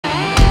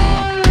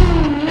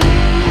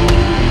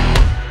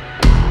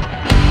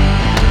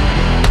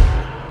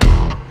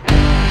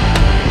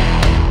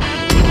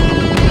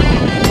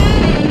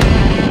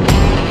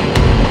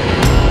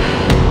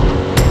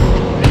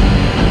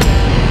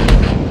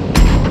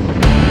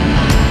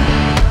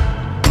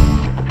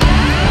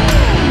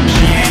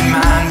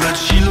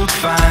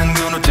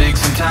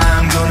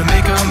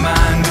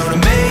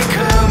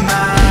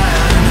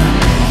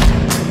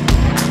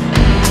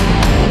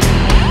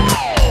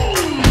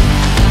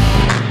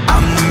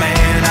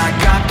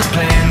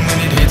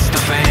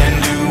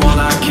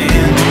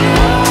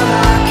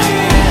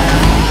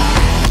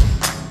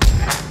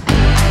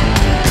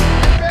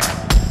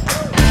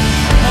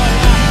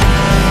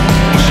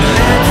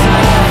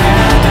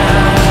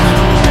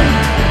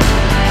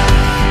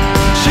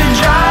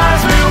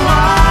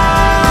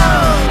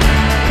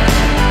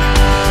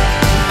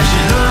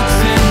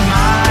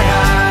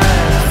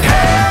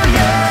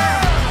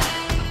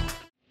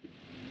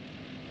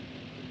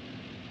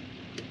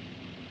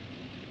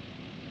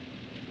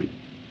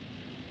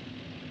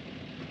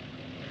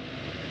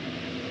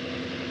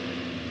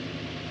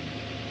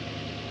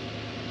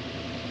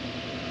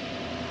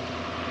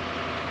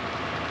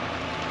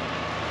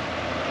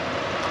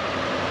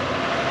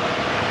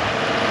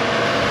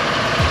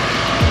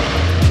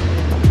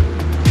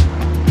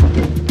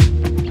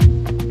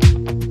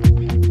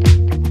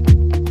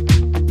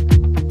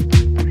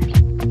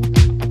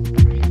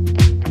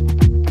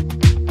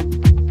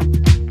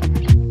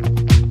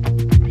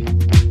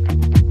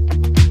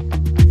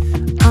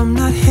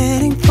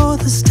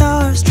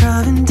stars,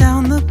 driving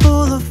down the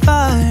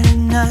boulevard at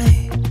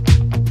night,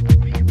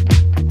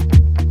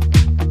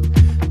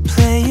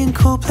 playing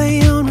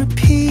Coldplay on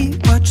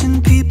repeat,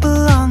 watching people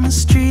on the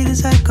street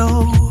as I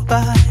go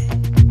by.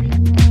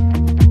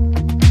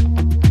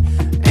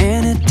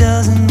 And it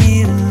doesn't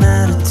even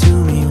matter to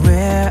me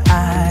where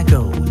I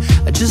go,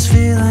 I just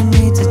feel I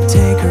need to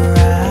take a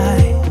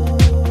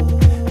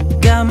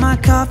ride. Got my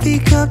coffee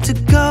cup to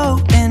go,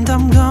 and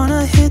I'm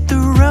gonna hit the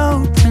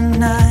road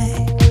tonight.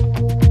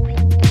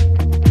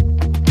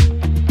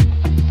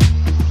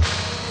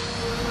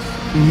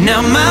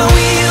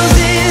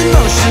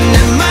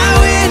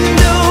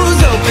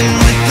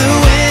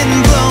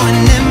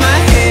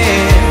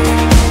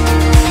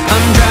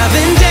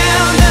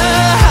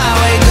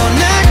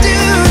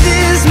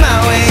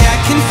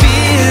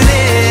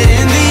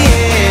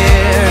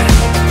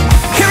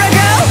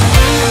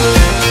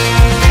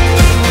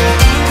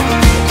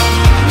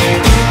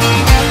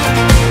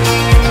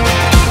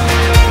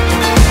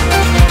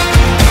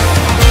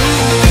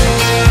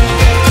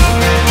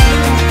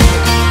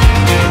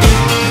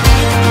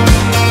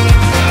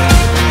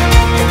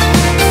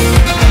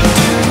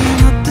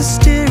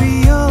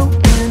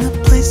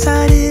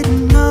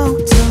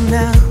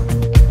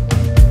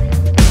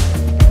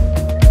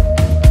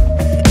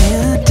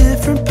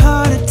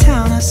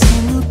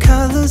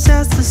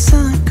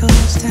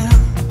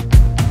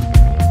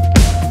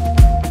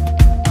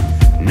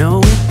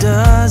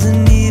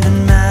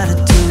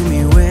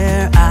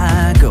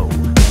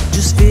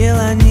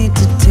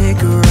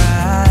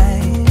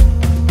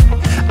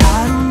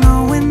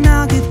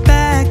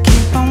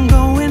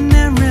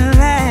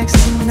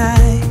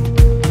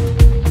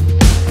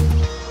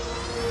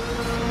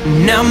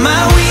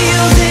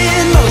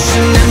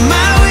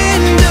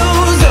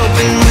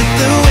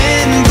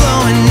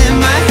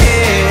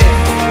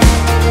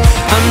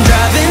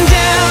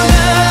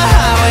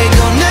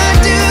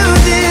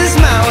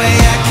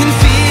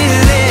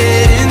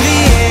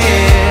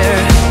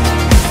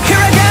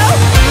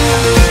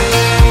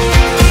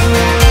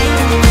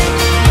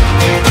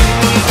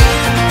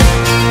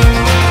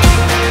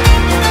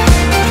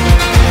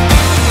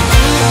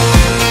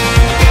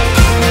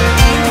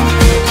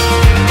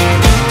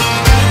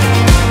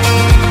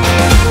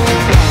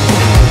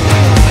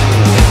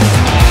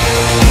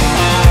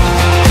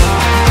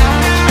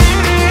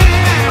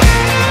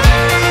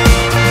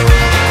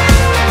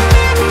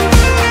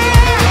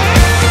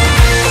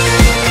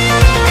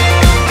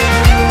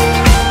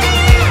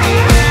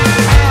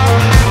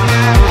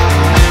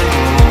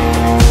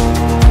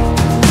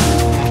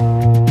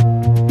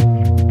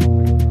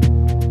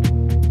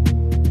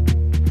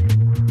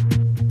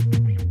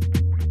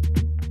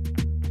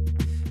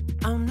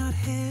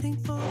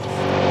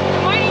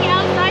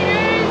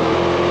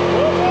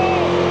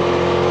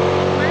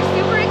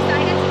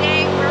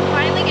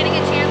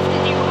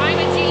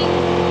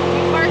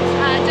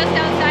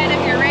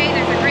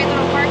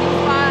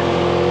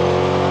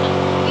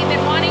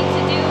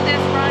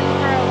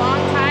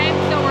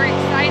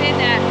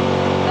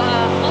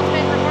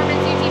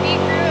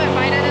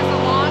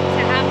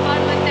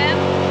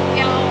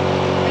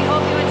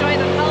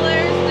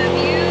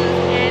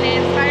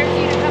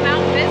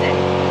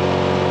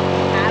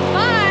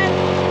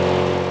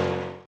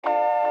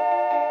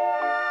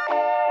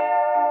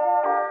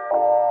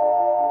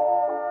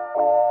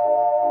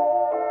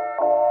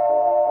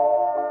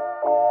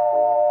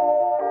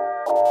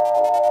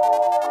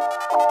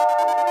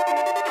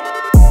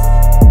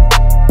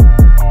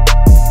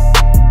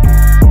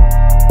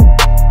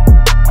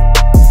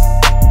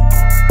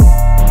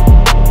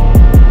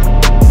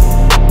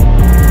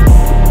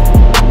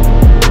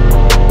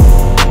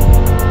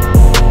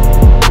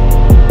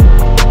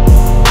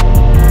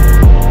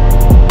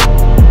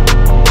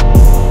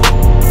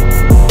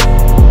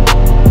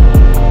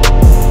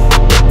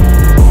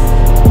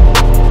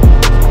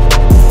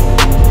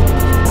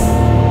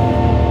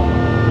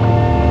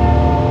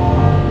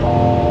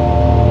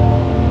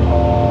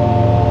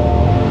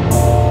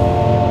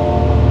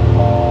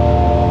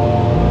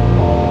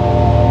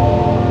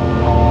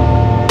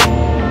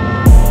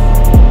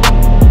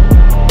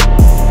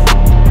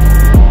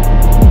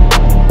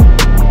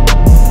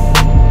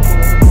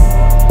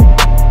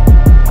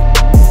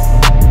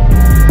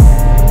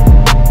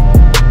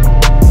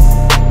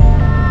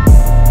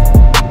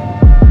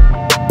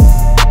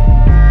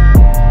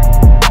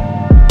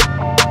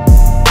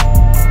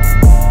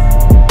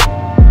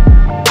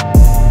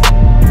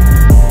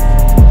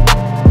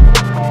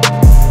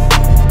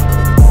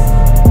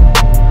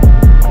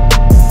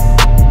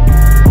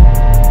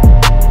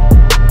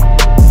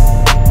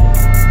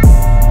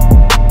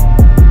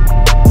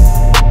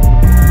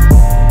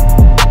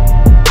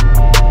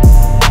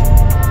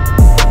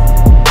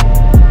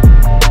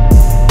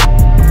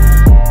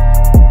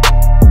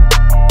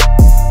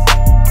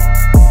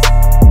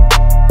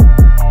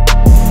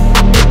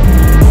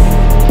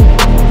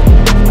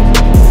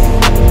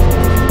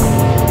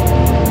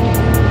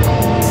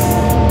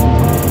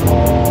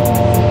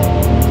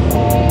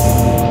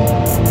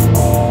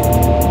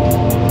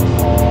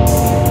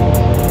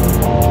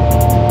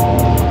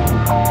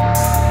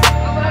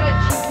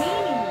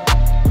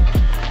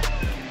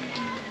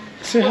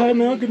 Say hi,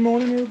 Mel. Good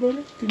morning,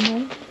 everybody. Good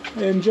morning.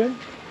 MJ.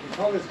 We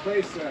call this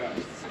place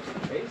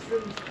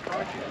Basin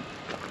Project.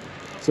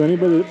 So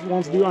anybody that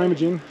wants to do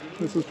Imogene,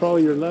 this is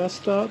probably your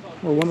last stop,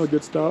 or one of the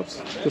good stops.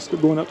 Just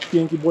going up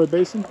Yankee Boy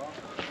Basin.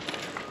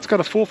 It's got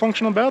a full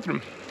functional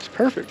bathroom. It's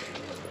perfect.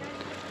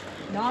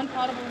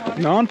 Non-potable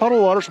water?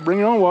 Non-potable water, so bring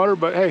your own water,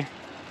 but hey,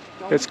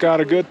 it's got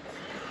a good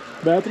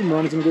bathroom.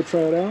 Ron's gonna go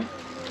try it out.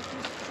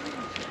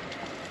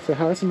 Say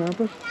hi,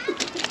 Samantha.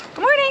 Good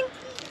morning!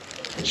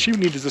 She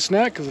needs a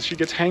snack because she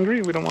gets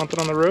hangry. We don't want that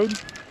on the road.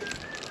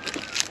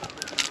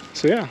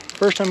 So yeah,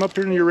 first time up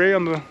here in Ouray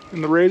in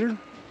the Razor.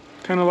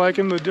 Kind of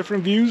liking the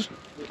different views.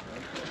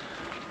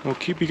 We'll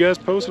keep you guys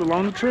posted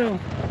along the trail.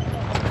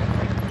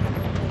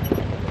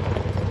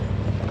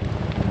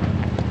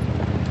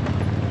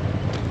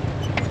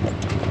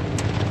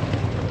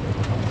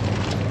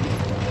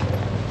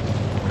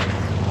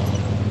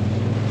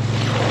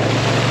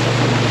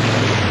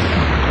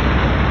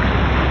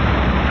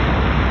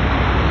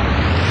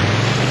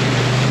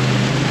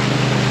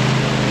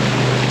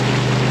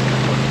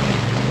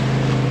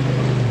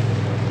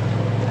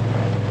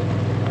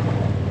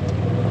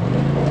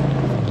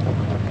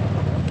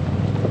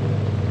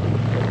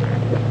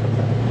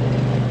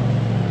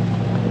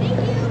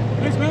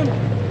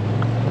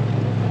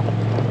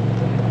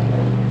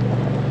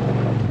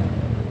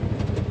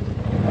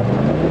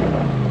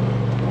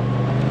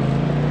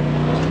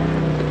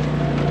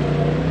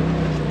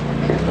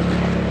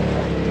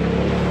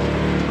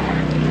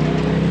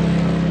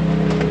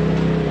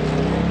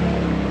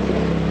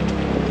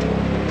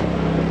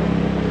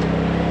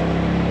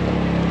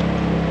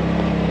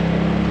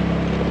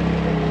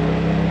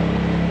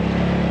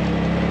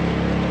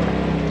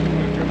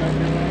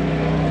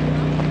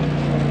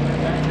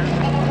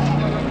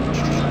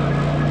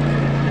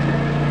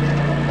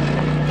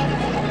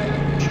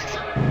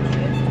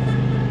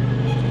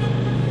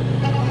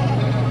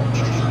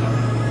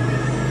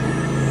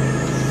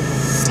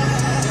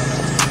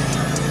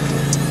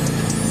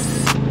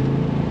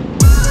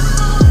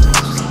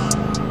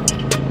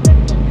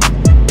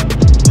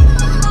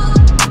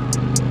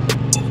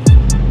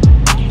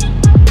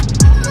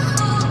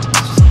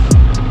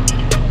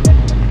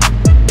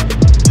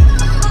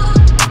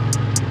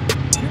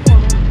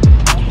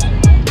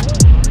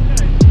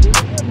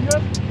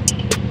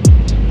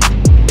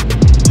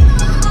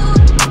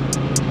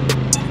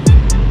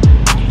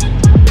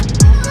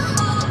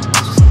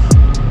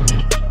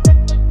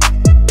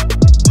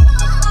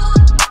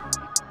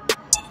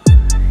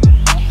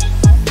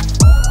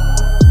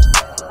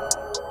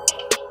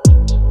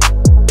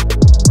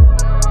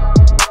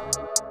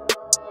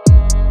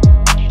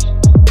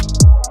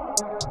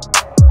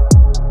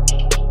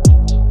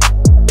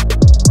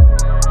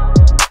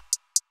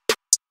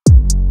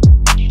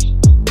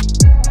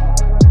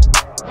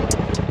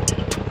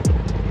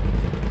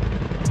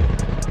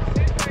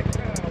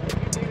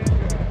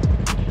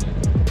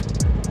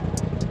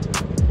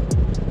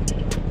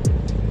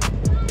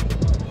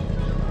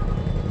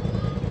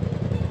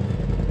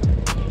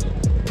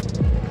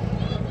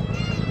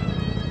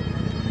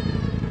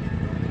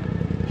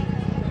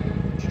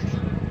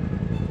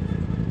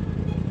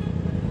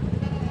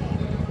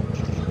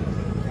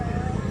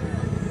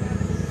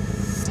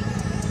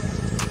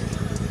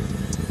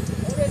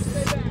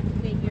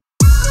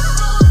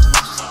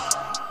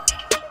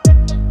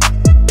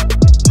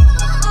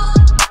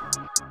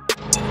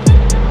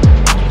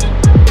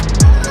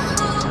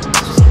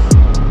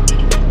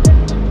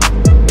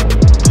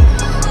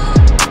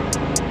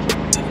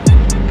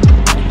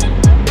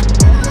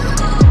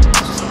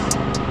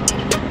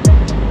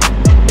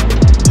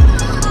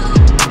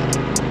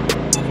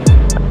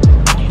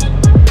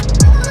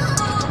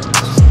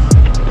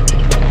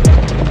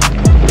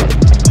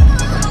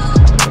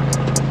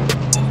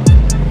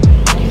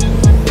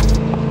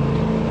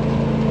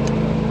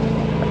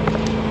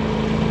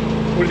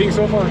 What do you think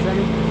so far,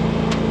 Sammy?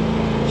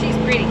 She's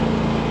pretty.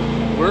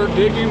 We're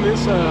digging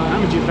this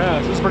Imogene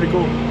Pass. It's pretty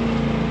cool.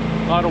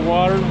 A lot of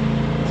water,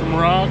 some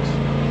rocks,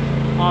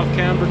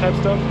 off-camber type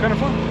stuff. Kind of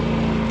fun.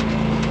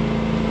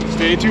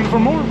 Stay tuned for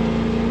more.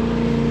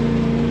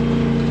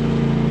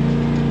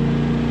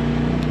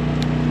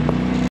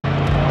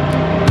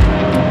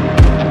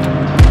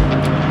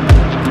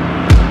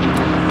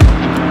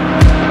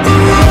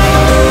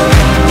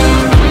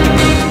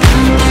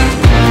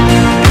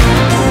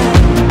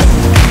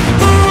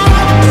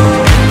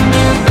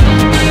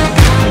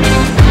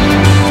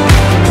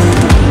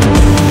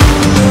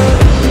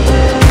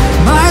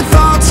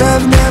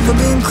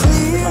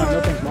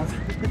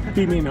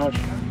 Feed me and hush.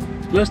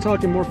 Less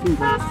talking, more food.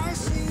 I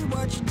was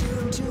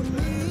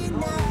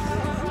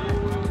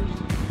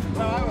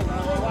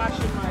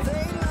watching my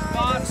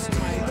spots and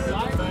my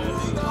live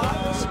and all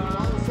of a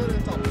sudden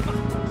it's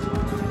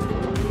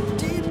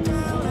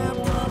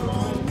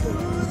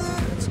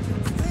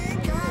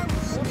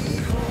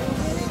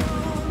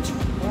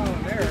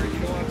there, you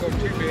don't want to go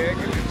too big.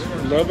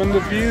 Loving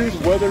the views.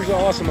 Weather's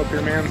awesome up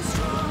here, man.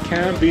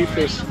 Can't beat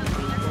this.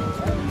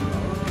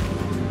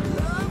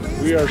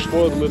 We are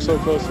spoiled to live so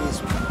close to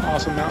this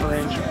awesome mountain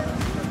range.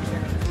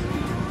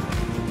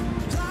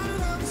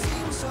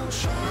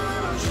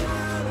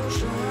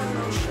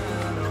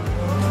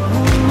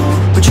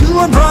 you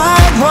were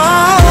bright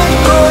white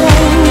gold.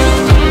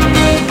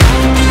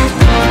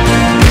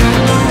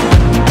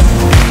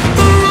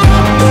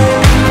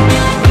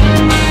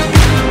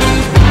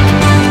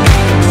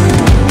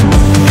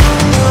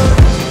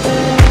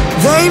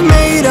 They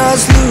made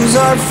us lose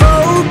our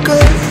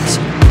focus.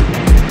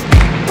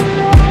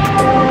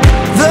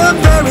 The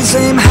very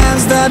same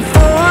hands that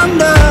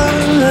formed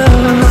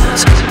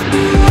us.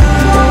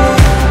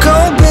 Go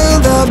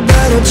build a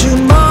better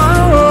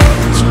tomorrow.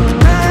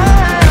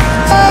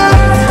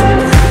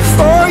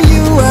 For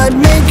you I'd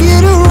make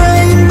it a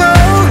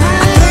rainbow.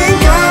 I think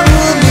I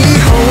will be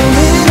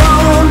holding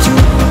on to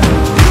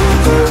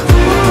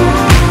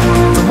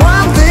the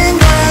one thing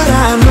that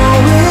I know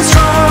is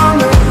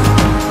stronger.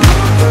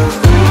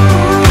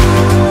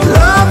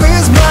 Love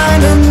is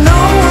blind and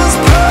no one's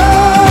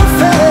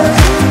perfect.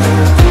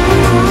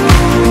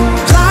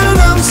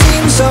 Platinum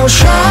seems so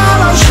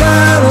shallow,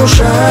 shallow,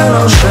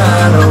 shallow,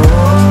 shallow.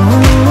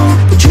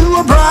 But you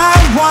are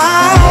bright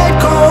white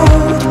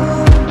gold.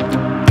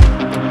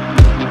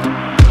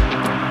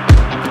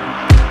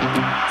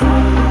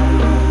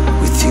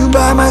 With you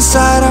by my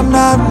side I'm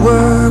not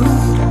worried.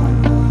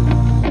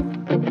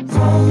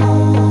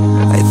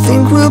 I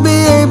think we'll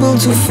be able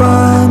to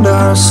find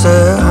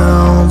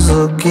ourselves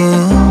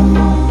again.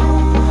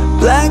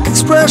 Blank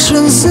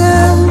expressions,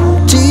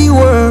 empty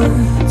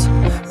words.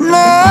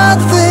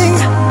 Nothing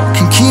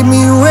can keep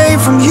me away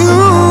from you.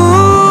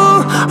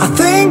 I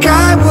think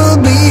I will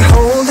be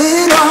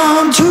holding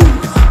on to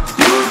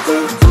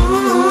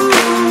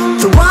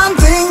the one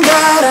thing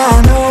that I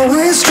know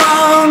is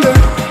stronger.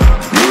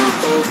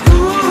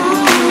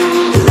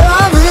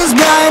 Love is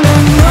blind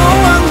and no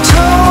one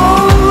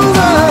told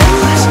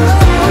us.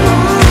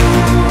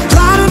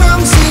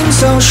 Platinum seems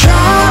so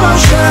shallow,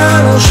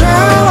 shallow,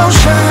 shallow,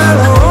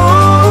 shallow.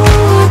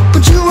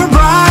 But you were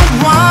bright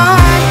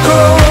white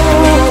gold.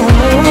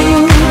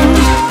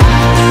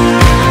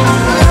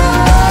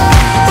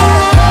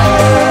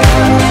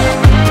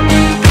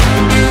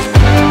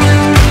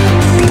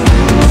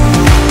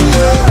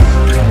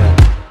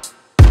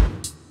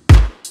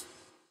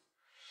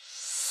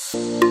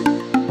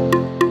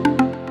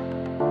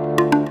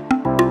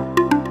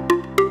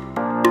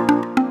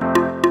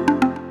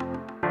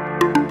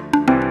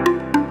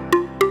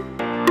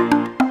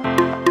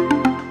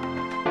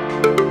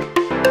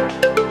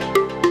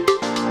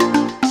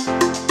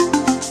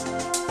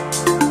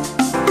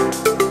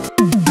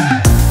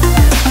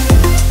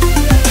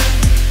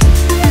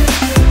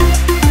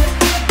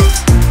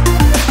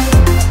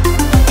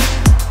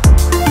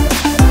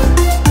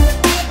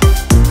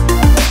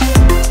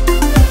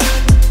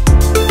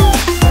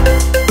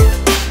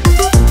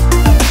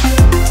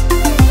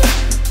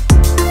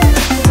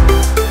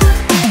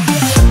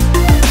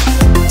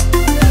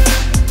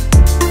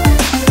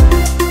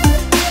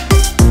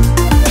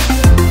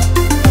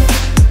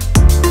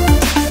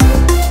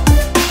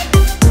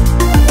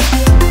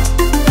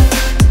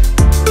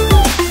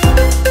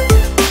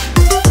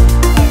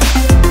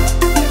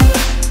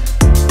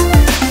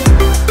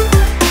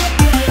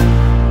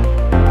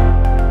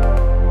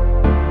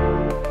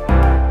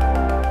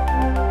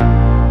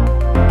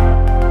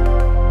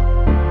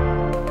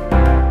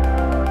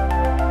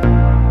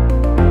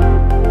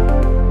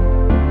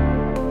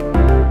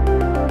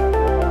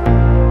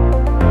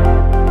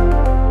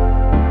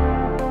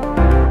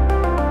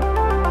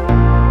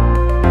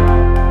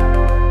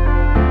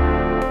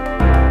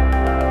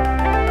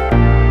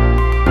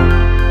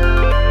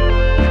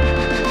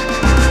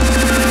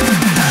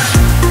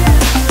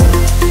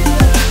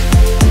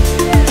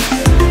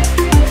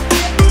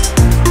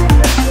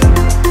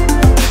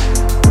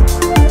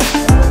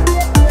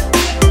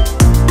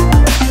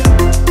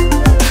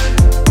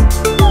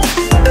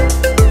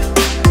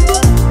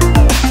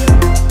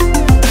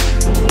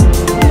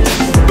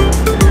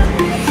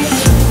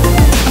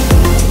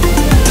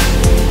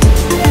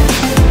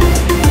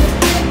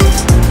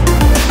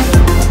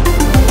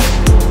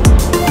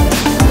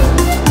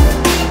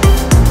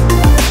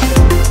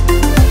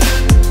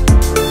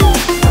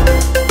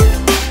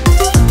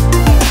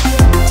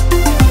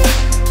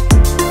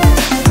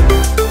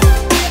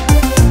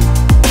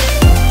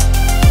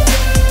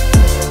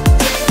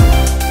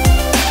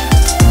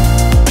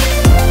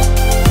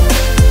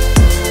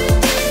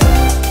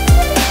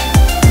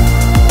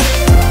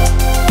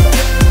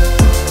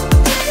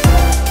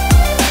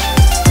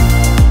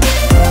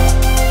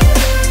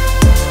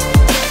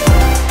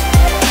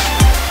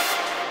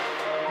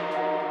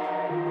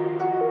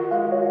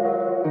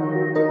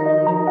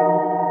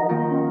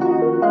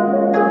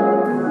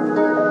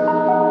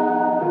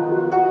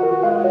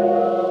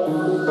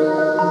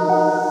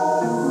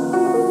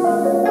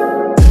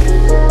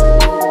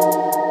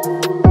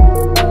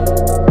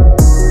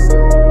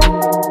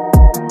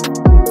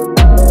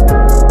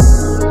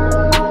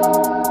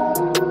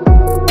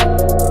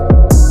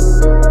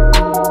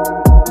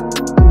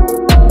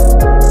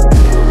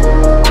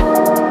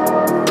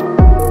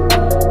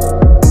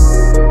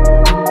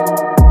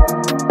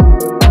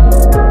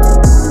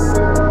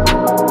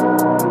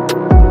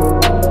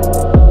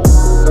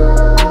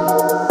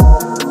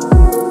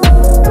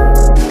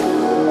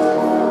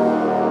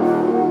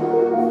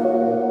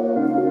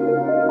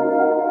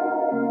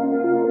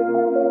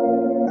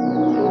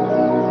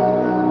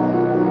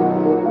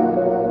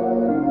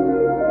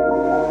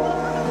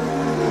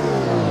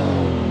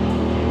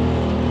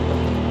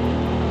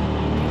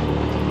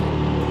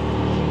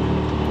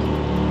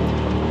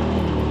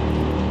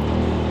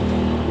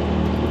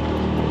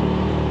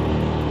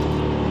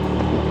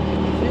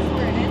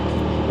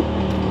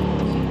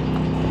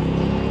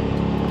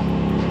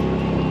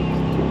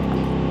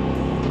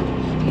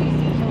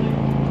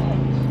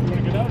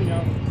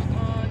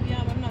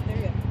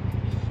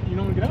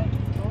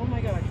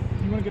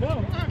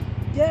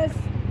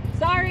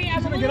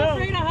 check it out.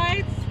 Afraid of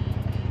heights?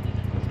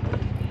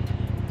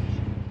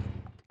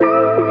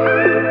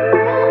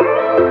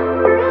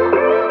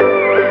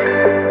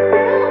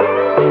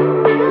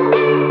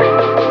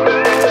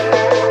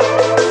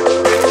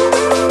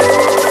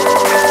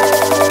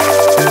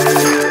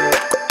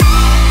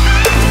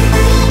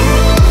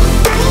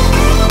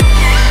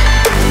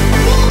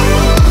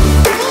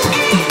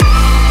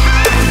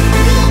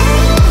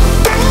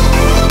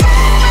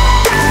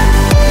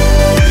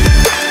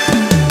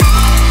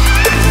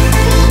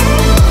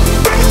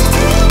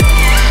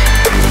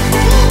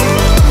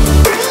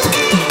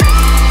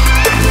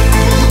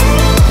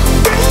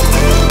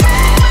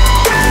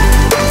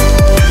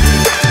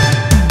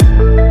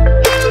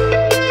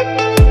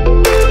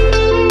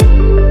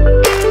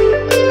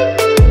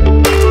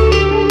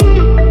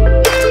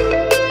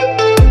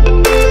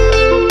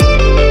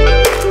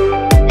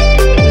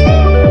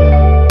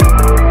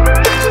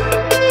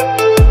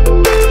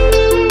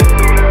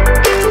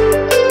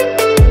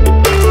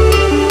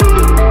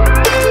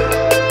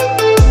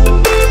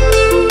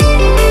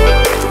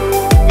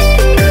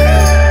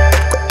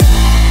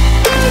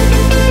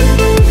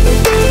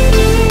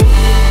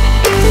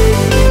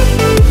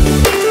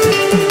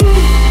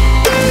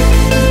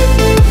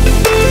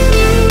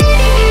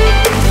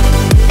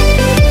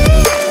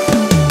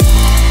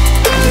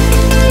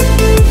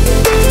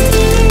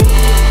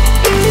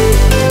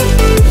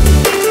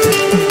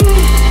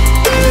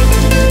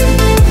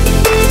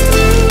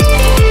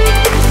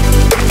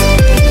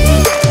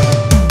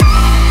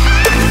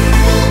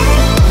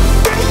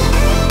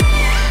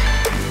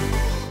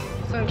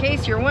 So in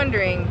case you're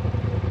wondering,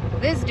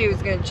 this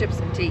dude's gonna chip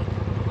some teeth.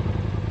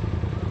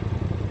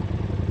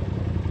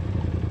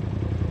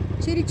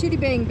 Chitty chitty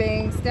bang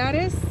bang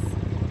status.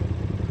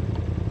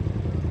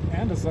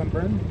 And a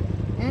sunburn.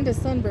 And a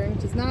sunburn,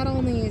 because not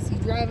only is he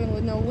driving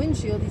with no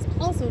windshield, he's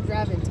also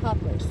driving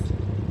topless.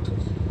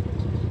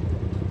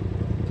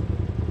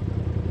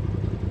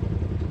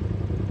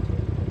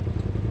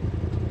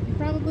 You're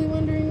probably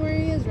wondering where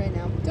he is right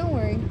now. Don't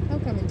worry, he'll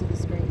come into the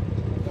screen.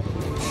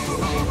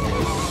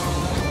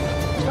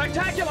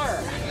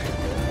 Spectacular!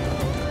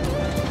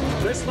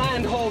 This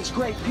land holds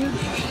great beauty.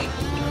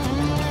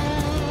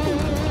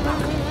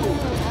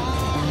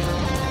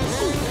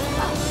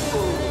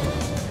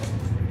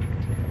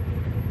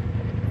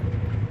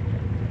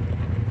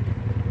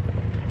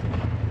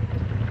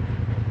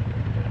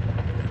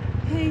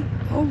 Hey,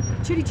 oh,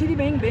 chitty chitty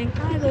bang bang,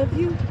 I love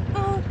you.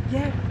 Oh,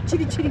 yeah,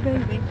 chitty chitty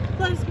bang bang,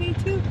 loves me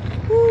too.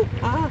 Ooh,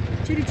 ah,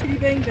 chitty chitty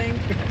bang bang.